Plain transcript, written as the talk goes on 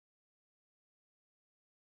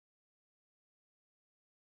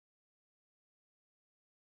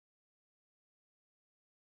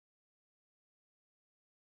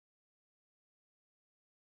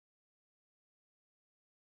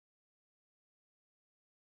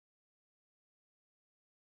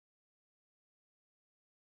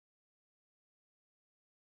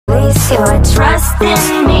place your trust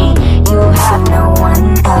in me. You have no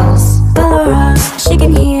one else. Laura, she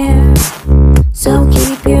can hear, so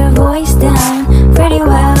keep your voice down. Pretty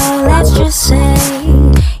well, let's just say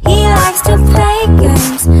he likes to play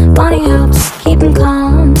games. Bonnie helps keep him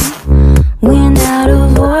calm when out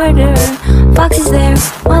of order. Fox is there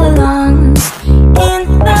all along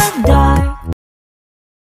in the dark.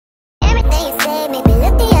 Everything you say made me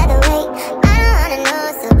look the other way. I don't wanna know,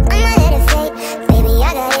 so I'ma let it fade. Baby,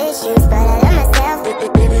 I got issues, but I love myself.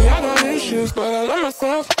 Baby, I got issues, but I love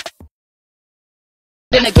myself.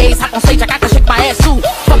 In the gays, hop on stage, I got to shake my ass too.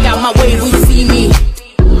 Fuck out my way when you see me.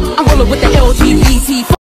 I'm rolling with the LGBT.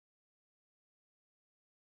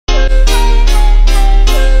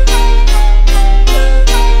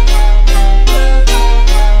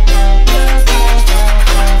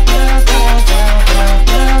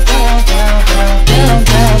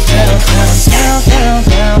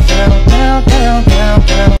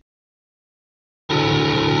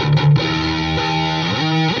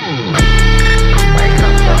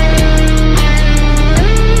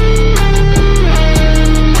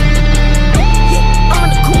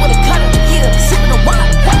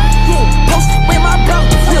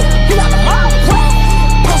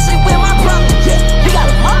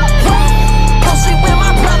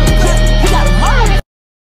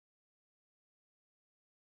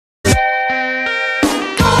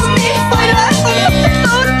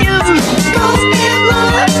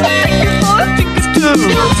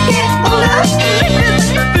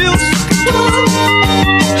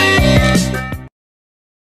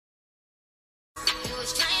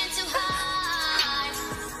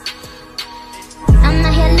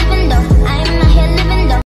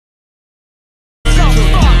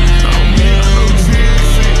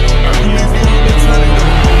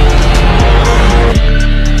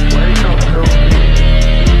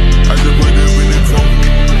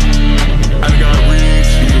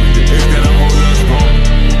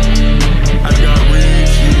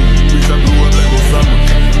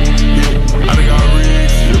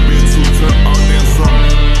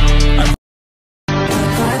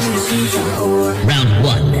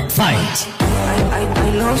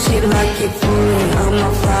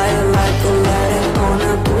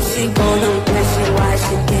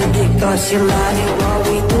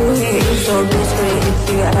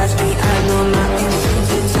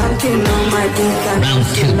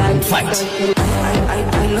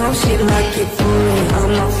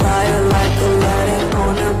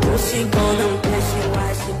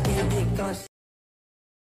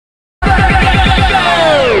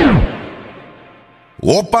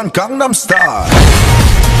 Oppan Gangnam Style.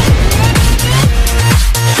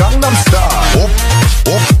 Gangnam Style.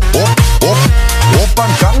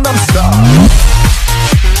 Oppan Gangnam Style.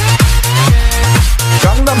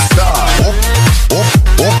 Gangnam Style.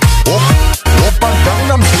 Oppan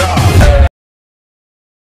Gangnam Style.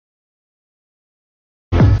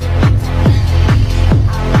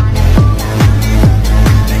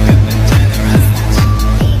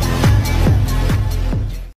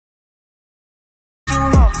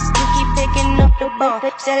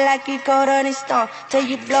 Feel like you cold on the stone till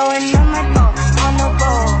you blowing up my phone on the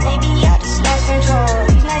road. Maybe I just lost control.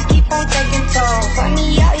 These nights keep on taking toll. Find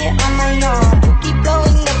me out here on my own. You keep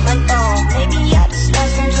blowing up my phone. Maybe I just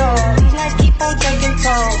lost control. These nights keep on taking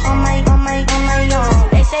toll. On my own.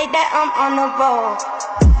 They say that I'm on the road.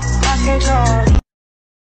 Lost control.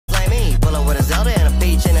 Like me, pull up with a Zelda and a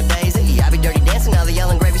peach and a daisy. I be dirty dancing, now they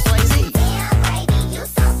yelling gravy Swayze.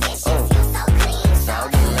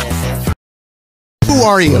 Who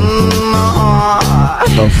are you?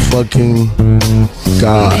 A fucking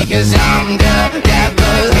god. Because I'm the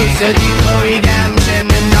devil who's searching for redemption,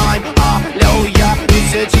 and I'm a lawyer who's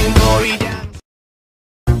searching for redemption.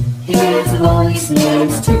 His voice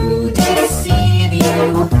needs to deceive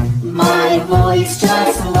you. My voice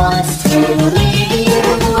just wants to leave you.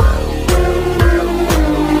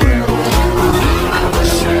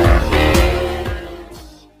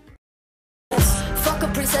 Fuck a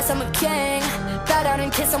princess, I'm a king. Bow down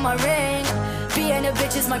and kiss on my ring. Being a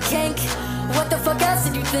bitch is my kink. What the fuck else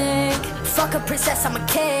did you think? Fuck a princess, I'm a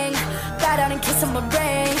king. Bow down and kiss on my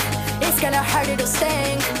ring. It's gonna hurt, it'll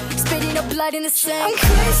sting. Spitting up blood in the sink. I'm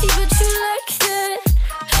crazy, but you like it.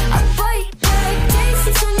 I bite back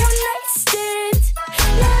daisies on your nightstand.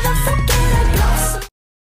 Never forget I blossom.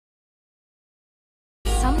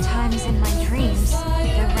 Sometimes in my dreams,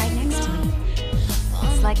 they're right next to me.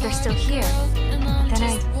 It's like they're still here. Then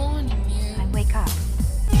I wake up.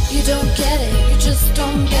 You don't get it, you just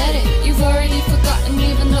don't get it. You've already forgotten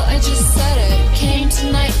even though I just said it. Came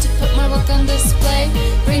tonight to put my work on display.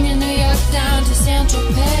 Bringing New York down to San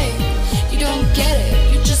Tropez. You don't get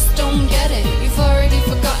it, you just don't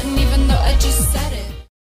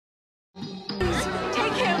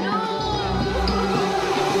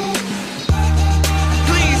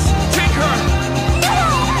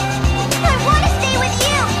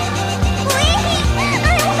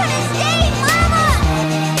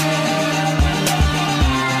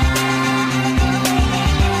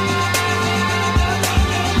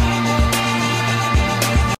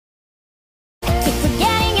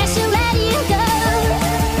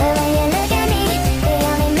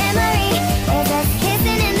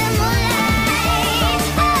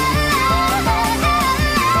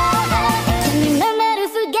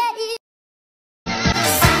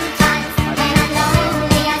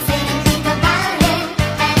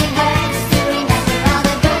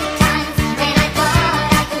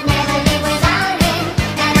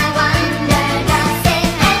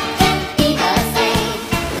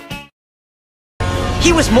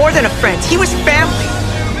He was more than a friend. He was family.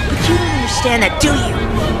 But you don't understand that, do you?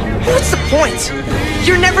 What's the point?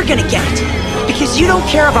 You're never gonna get it. Because you don't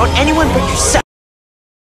care about anyone but yourself.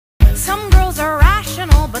 Some girls are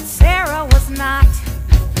rational, but Sarah was not.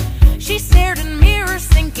 She stared in mirrors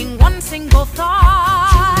thinking one single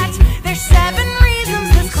thought. There's 7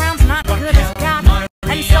 reasons this crown's not good as God.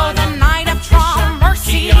 And so the night of trial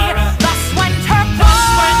mercy thus went her part.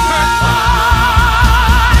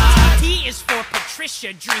 T is for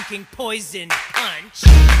Patricia drinking poison punch.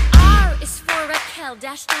 R is for Raquel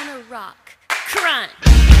dashed on a rock. Crunch.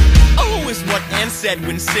 O is what Anne said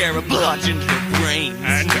when Sarah bludgeoned her brains.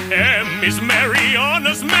 And M is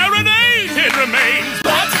Mariana's marinated remains.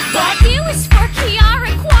 But Q is for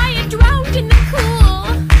Kiara quiet drowned in the cool.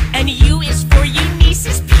 And U is for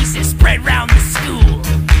Eunice's pieces spread round the school.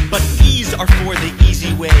 But these are for the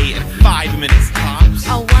easy way in 5 minutes tops.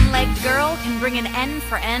 A one-legged girl can bring an end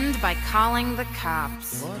for end by calling the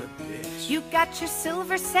cops. What a bitch. You got your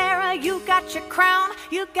silver, Sarah, you got your crown.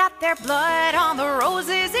 You got their blood on the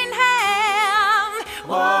roses in hand.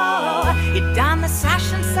 Whoa, you donned the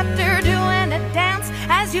sash and scepter doing a dance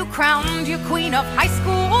as you crowned you queen of high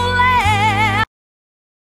school.